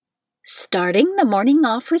Starting the morning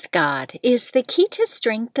off with God is the key to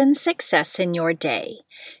strength and success in your day.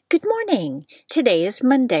 Good morning. Today is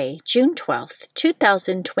Monday, June 12th,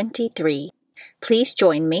 2023. Please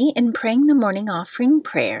join me in praying the morning offering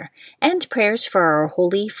prayer and prayers for our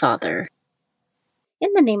Holy Father. In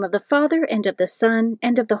the name of the Father, and of the Son,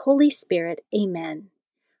 and of the Holy Spirit, Amen.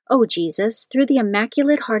 O Jesus, through the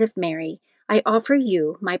Immaculate Heart of Mary, I offer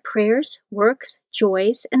you my prayers, works,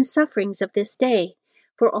 joys, and sufferings of this day,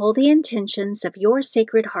 for all the intentions of your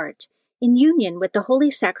Sacred Heart, in union with the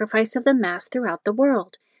holy sacrifice of the Mass throughout the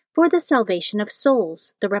world, for the salvation of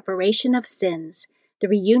souls, the reparation of sins, the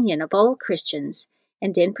reunion of all Christians,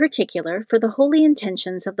 and in particular for the holy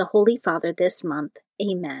intentions of the Holy Father this month.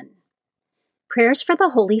 Amen. Prayers for the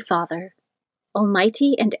Holy Father.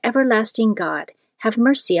 Almighty and everlasting God, have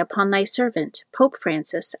mercy upon thy servant, Pope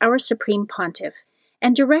Francis, our Supreme Pontiff,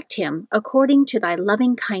 and direct him, according to thy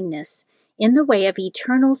loving kindness, in the way of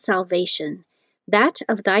eternal salvation, that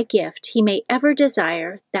of thy gift he may ever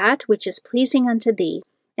desire that which is pleasing unto thee,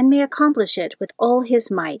 and may accomplish it with all his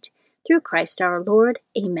might, through Christ our Lord.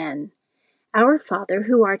 Amen. Our Father,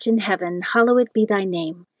 who art in heaven, hallowed be thy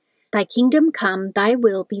name. Thy kingdom come, thy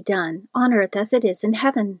will be done, on earth as it is in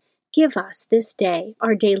heaven. Give us this day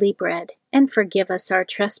our daily bread, and forgive us our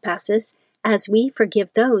trespasses, as we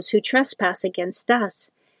forgive those who trespass against us.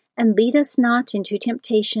 And lead us not into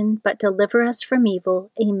temptation, but deliver us from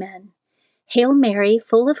evil. Amen. Hail Mary,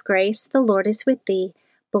 full of grace, the Lord is with thee.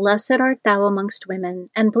 Blessed art thou amongst women,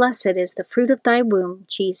 and blessed is the fruit of thy womb,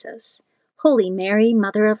 Jesus. Holy Mary,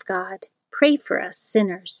 Mother of God, pray for us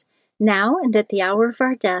sinners, now and at the hour of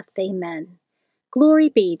our death. Amen. Glory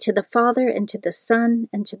be to the Father, and to the Son,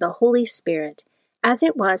 and to the Holy Spirit, as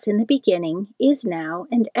it was in the beginning, is now,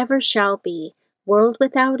 and ever shall be, world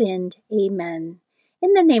without end. Amen.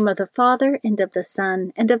 In the name of the Father, and of the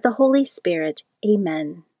Son, and of the Holy Spirit.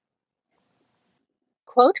 Amen.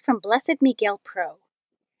 Quote from Blessed Miguel Pro.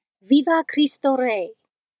 Viva Cristo Rey!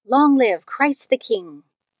 Long live Christ the King!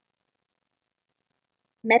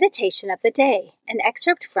 Meditation of the Day, an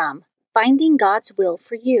excerpt from Finding God's Will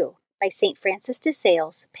for You by St. Francis de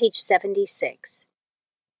Sales, page 76.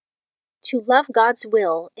 To love God's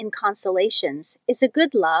will in consolations is a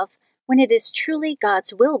good love when it is truly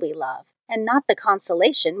God's will we love, and not the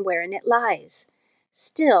consolation wherein it lies.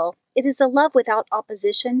 Still, it is a love without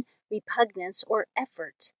opposition, repugnance, or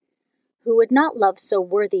effort. Who would not love so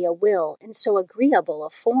worthy a will in so agreeable a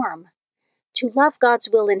form? To love God's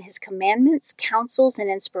will in His commandments, counsels, and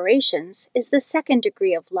inspirations is the second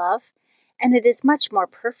degree of love, and it is much more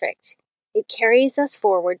perfect. It carries us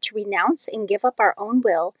forward to renounce and give up our own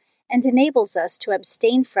will, and enables us to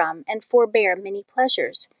abstain from and forbear many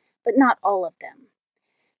pleasures, but not all of them.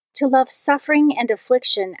 To love suffering and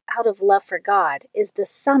affliction out of love for God is the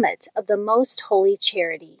summit of the most holy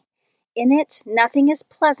charity. In it, nothing is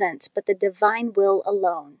pleasant but the divine will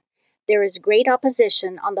alone. There is great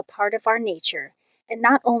opposition on the part of our nature, and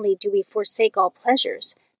not only do we forsake all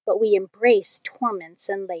pleasures, but we embrace torments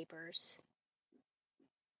and labors.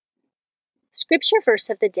 Scripture verse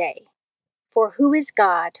of the day. For who is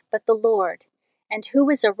God but the Lord? And who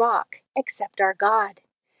is a rock except our God?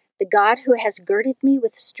 The God who has girded me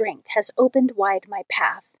with strength has opened wide my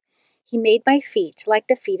path. He made my feet like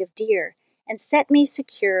the feet of deer, and set me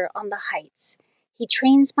secure on the heights. He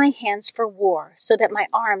trains my hands for war, so that my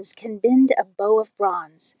arms can bend a bow of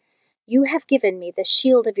bronze. You have given me the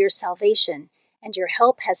shield of your salvation, and your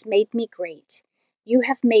help has made me great. You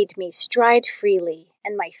have made me stride freely,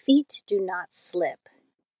 and my feet do not slip.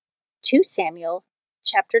 2 Samuel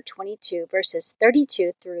chapter 22, verses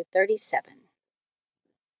 32 through 37.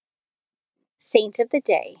 Saint of the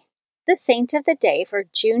Day. The saint of the day for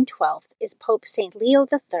June 12th is Pope St. Leo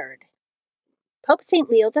III. Pope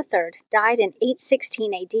St. Leo III died in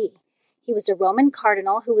 816 AD. He was a Roman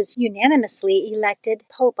cardinal who was unanimously elected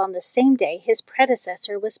pope on the same day his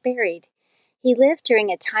predecessor was buried. He lived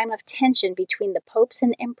during a time of tension between the popes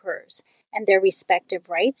and emperors, and their respective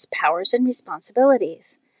rights, powers, and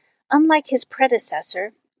responsibilities. Unlike his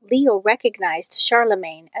predecessor, Leo recognized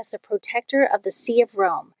Charlemagne as the protector of the See of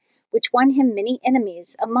Rome, which won him many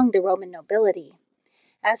enemies among the Roman nobility.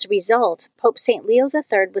 As a result, Pope St. Leo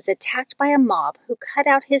III was attacked by a mob who cut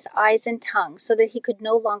out his eyes and tongue so that he could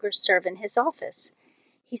no longer serve in his office.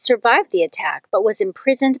 He survived the attack, but was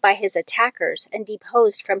imprisoned by his attackers and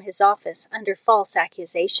deposed from his office under false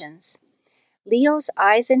accusations. Leo's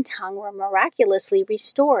eyes and tongue were miraculously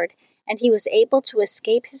restored, and he was able to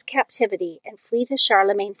escape his captivity and flee to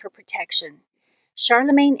Charlemagne for protection.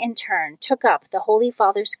 Charlemagne, in turn, took up the Holy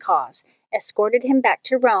Father's cause, escorted him back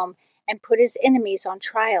to Rome, and put his enemies on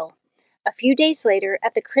trial. A few days later,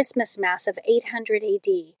 at the Christmas Mass of 800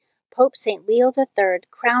 AD, Pope St. Leo III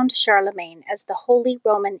crowned Charlemagne as the Holy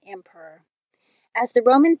Roman Emperor. As the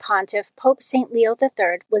Roman pontiff, Pope St. Leo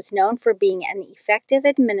III was known for being an effective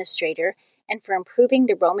administrator and for improving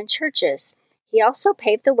the Roman churches. He also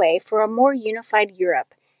paved the way for a more unified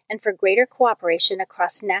Europe and for greater cooperation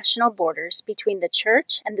across national borders between the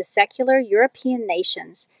Church and the secular European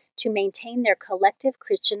nations to maintain their collective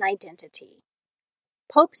Christian identity.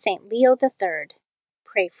 Pope St. Leo III,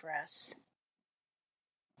 pray for us.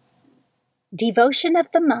 Devotion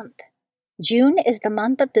of the Month. June is the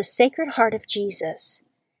month of the Sacred Heart of Jesus.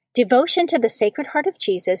 Devotion to the Sacred Heart of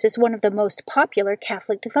Jesus is one of the most popular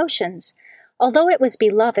Catholic devotions. Although it was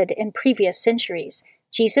beloved in previous centuries,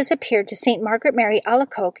 Jesus appeared to St. Margaret Mary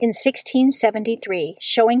Alacoque in 1673,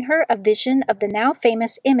 showing her a vision of the now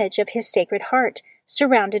famous image of his Sacred Heart,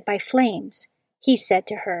 surrounded by flames. He said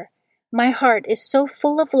to her, "My heart is so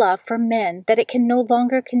full of love for men that it can no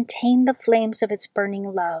longer contain the flames of its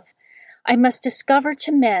burning love. I must discover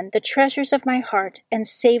to men the treasures of my heart and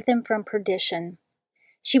save them from perdition."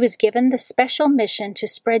 She was given the special mission to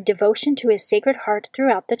spread devotion to his Sacred Heart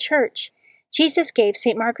throughout the Church. Jesus gave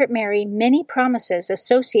St. Margaret Mary many promises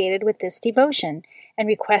associated with this devotion and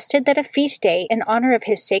requested that a feast day in honor of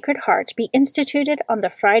his Sacred Heart be instituted on the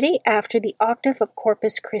Friday after the octave of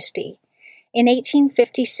Corpus Christi. In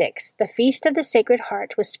 1856, the Feast of the Sacred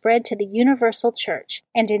Heart was spread to the Universal Church,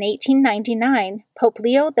 and in 1899, Pope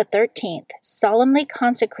Leo XIII solemnly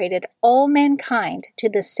consecrated all mankind to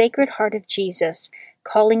the Sacred Heart of Jesus,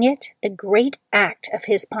 calling it the great act of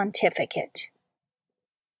his pontificate.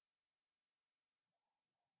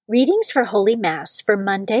 Readings for Holy Mass for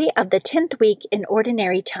Monday of the 10th week in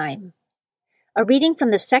Ordinary Time. A reading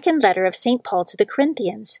from the second letter of St. Paul to the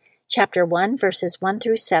Corinthians, chapter 1, verses 1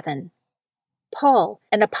 through 7. Paul,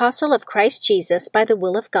 an apostle of Christ Jesus by the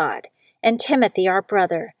will of God, and Timothy our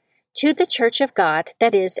brother, to the church of God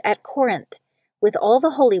that is at Corinth, with all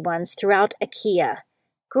the holy ones throughout Achaia.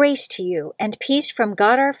 Grace to you, and peace from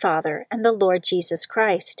God our Father and the Lord Jesus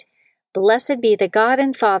Christ. Blessed be the God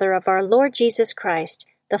and Father of our Lord Jesus Christ,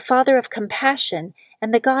 the Father of compassion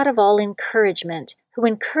and the God of all encouragement, who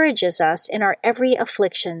encourages us in our every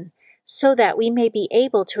affliction, so that we may be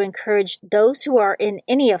able to encourage those who are in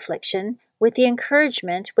any affliction with the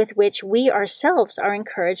encouragement with which we ourselves are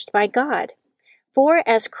encouraged by God. For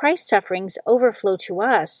as Christ's sufferings overflow to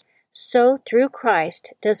us, so through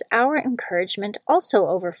Christ does our encouragement also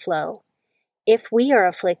overflow. If we are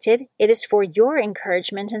afflicted, it is for your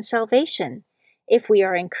encouragement and salvation. If we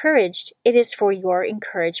are encouraged, it is for your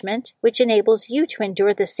encouragement, which enables you to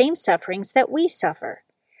endure the same sufferings that we suffer.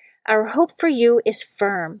 Our hope for you is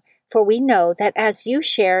firm, for we know that as you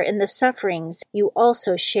share in the sufferings, you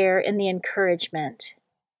also share in the encouragement.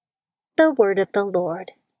 The Word of the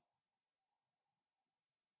Lord.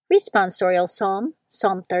 Responsorial Psalm,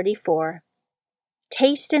 Psalm 34.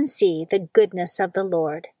 Taste and see the goodness of the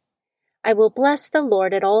Lord. I will bless the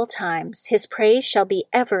Lord at all times. His praise shall be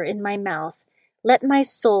ever in my mouth. Let my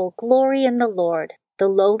soul glory in the Lord. The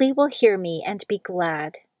lowly will hear me and be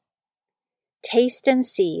glad. Taste and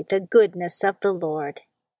see the goodness of the Lord.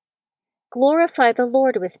 Glorify the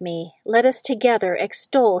Lord with me. Let us together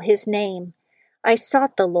extol his name. I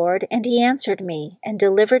sought the Lord, and he answered me, and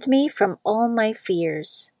delivered me from all my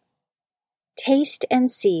fears. Taste and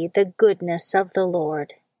see the goodness of the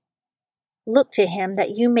Lord. Look to him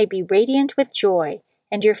that you may be radiant with joy,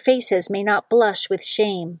 and your faces may not blush with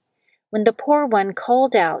shame. When the poor one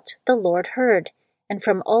called out, the Lord heard, and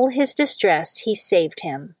from all his distress he saved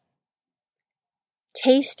him.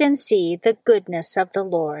 Taste and see the goodness of the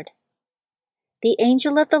Lord. The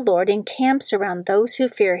angel of the Lord encamps around those who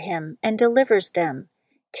fear him and delivers them.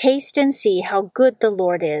 Taste and see how good the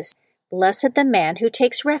Lord is. Blessed the man who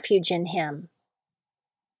takes refuge in him.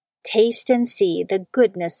 Taste and see the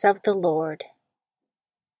goodness of the Lord.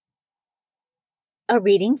 A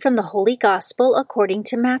reading from the Holy Gospel according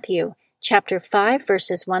to Matthew, chapter 5,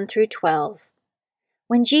 verses 1 through 12.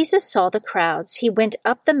 When Jesus saw the crowds, he went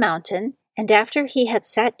up the mountain, and after he had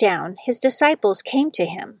sat down, his disciples came to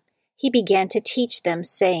him. He began to teach them,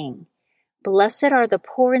 saying, Blessed are the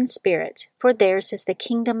poor in spirit, for theirs is the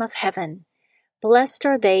kingdom of heaven. Blessed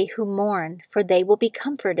are they who mourn, for they will be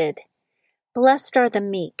comforted. Blessed are the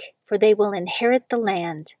meek, for they will inherit the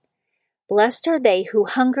land. Blessed are they who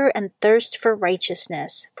hunger and thirst for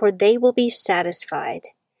righteousness, for they will be satisfied.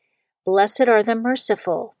 Blessed are the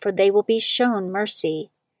merciful, for they will be shown mercy.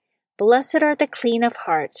 Blessed are the clean of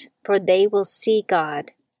heart, for they will see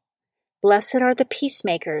God. Blessed are the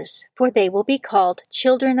peacemakers, for they will be called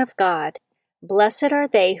children of God. Blessed are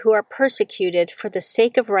they who are persecuted for the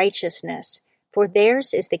sake of righteousness, for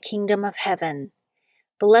theirs is the kingdom of heaven.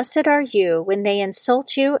 Blessed are you when they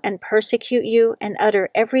insult you and persecute you and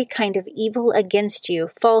utter every kind of evil against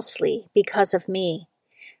you falsely because of me.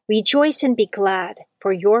 Rejoice and be glad,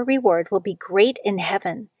 for your reward will be great in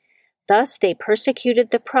heaven. Thus they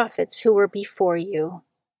persecuted the prophets who were before you.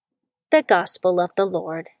 The Gospel of the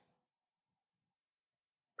Lord.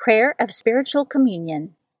 Prayer of Spiritual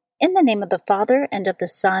Communion. In the name of the Father, and of the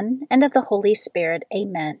Son, and of the Holy Spirit.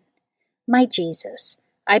 Amen. My Jesus,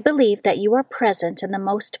 I believe that you are present in the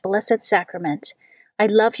most blessed sacrament. I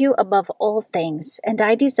love you above all things, and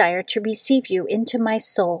I desire to receive you into my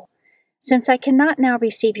soul. Since I cannot now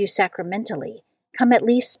receive you sacramentally, come at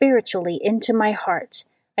least spiritually into my heart.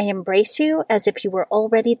 I embrace you as if you were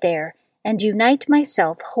already there, and unite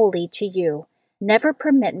myself wholly to you. Never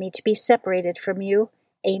permit me to be separated from you.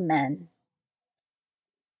 Amen.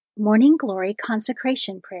 Morning Glory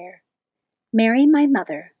Consecration Prayer. Mary, my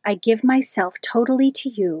mother, I give myself totally to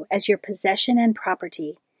you as your possession and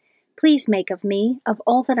property. Please make of me, of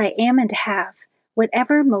all that I am and have,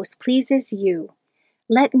 whatever most pleases you.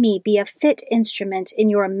 Let me be a fit instrument in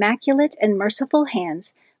your immaculate and merciful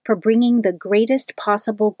hands for bringing the greatest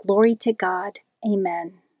possible glory to God.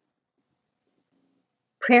 Amen.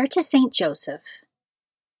 Prayer to Saint Joseph.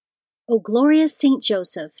 O glorious Saint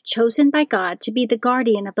Joseph, chosen by God to be the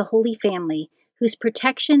guardian of the Holy Family, whose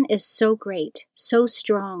protection is so great, so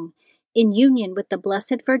strong, in union with the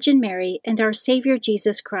Blessed Virgin Mary and our Savior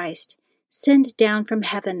Jesus Christ, send down from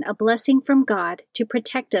heaven a blessing from God to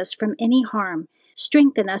protect us from any harm,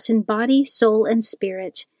 strengthen us in body, soul, and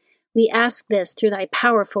spirit. We ask this through thy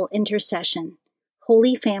powerful intercession.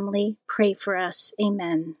 Holy Family, pray for us.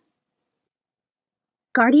 Amen.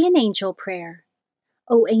 Guardian Angel Prayer.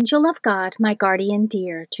 O angel of God, my guardian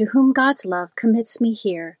dear, to whom God's love commits me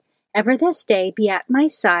here, ever this day be at my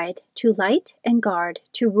side, to light and guard,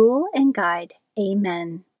 to rule and guide.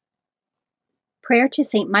 Amen. Prayer to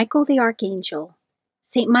Saint Michael the Archangel.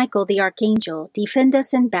 Saint Michael the Archangel, defend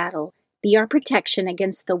us in battle, be our protection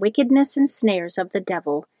against the wickedness and snares of the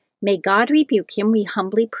devil. May God rebuke him, we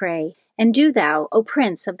humbly pray, and do thou, O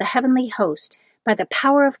Prince of the heavenly host, by the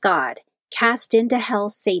power of God, cast into hell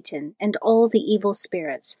Satan and all the evil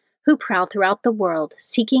spirits, who prowl throughout the world,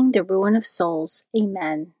 seeking the ruin of souls.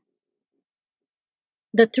 Amen.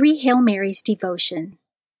 The Three Hail Marys Devotion.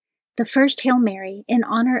 The first Hail Mary, in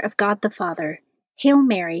honor of God the Father. Hail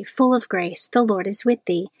Mary, full of grace, the Lord is with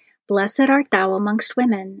thee. Blessed art thou amongst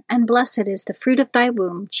women, and blessed is the fruit of thy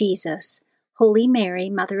womb, Jesus. Holy Mary,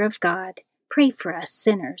 Mother of God, pray for us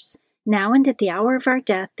sinners, now and at the hour of our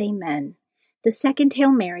death. Amen. The second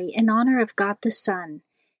Hail Mary, in honor of God the Son.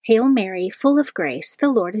 Hail Mary, full of grace, the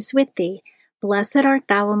Lord is with thee. Blessed art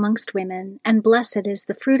thou amongst women, and blessed is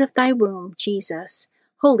the fruit of thy womb, Jesus.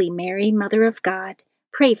 Holy Mary, Mother of God,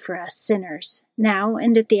 pray for us sinners, now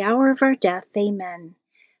and at the hour of our death. Amen.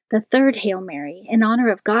 The third Hail Mary, in honor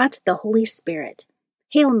of God the Holy Spirit.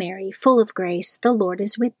 Hail Mary, full of grace, the Lord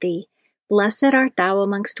is with thee. Blessed art thou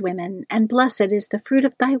amongst women, and blessed is the fruit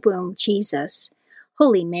of thy womb, Jesus.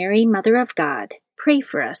 Holy Mary, Mother of God, pray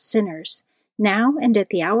for us sinners, now and at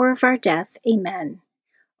the hour of our death. Amen.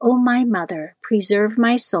 O my Mother, preserve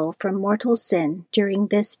my soul from mortal sin during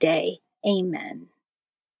this day. Amen.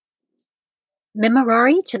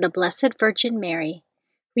 Memorare to the Blessed Virgin Mary.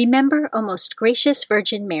 Remember, O most gracious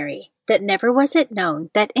Virgin Mary, that never was it known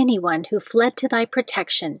that anyone who fled to thy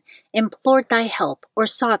protection, implored thy help, or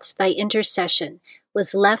sought thy intercession,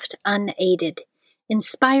 was left unaided.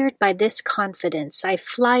 Inspired by this confidence, I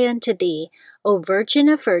fly unto thee, O Virgin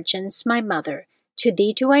of Virgins, my Mother. To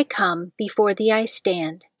thee do I come, before thee I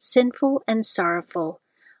stand, sinful and sorrowful.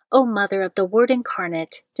 O Mother of the Word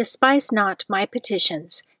incarnate, despise not my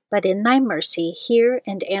petitions, but in thy mercy hear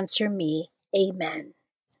and answer me. Amen.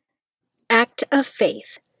 Act of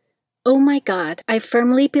Faith. O my God, I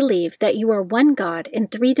firmly believe that you are one God in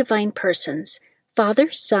three divine persons,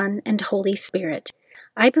 Father, Son, and Holy Spirit.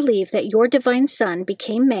 I believe that your divine Son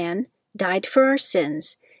became man, died for our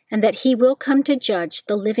sins, and that he will come to judge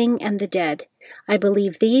the living and the dead. I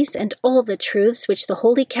believe these and all the truths which the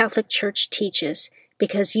Holy Catholic Church teaches,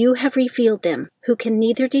 because you have revealed them, who can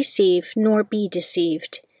neither deceive nor be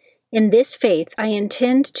deceived. In this faith I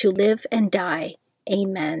intend to live and die.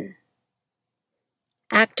 Amen.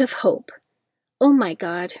 Act of Hope. O my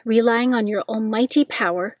God, relying on your almighty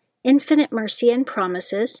power, infinite mercy, and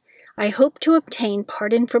promises, I hope to obtain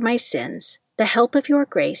pardon for my sins, the help of your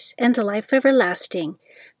grace, and the life everlasting,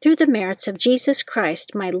 through the merits of Jesus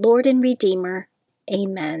Christ, my Lord and Redeemer.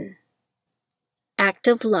 Amen. Act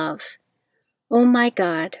of Love. O my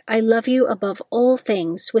God, I love you above all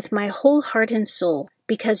things with my whole heart and soul,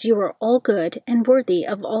 because you are all good and worthy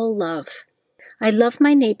of all love. I love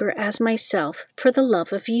my neighbor as myself for the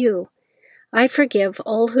love of you. I forgive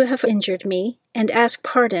all who have injured me and ask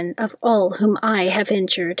pardon of all whom I have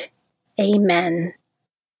injured. Amen.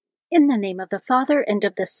 In the name of the Father, and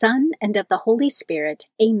of the Son, and of the Holy Spirit.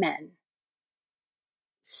 Amen.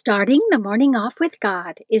 Starting the morning off with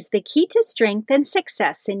God is the key to strength and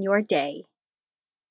success in your day.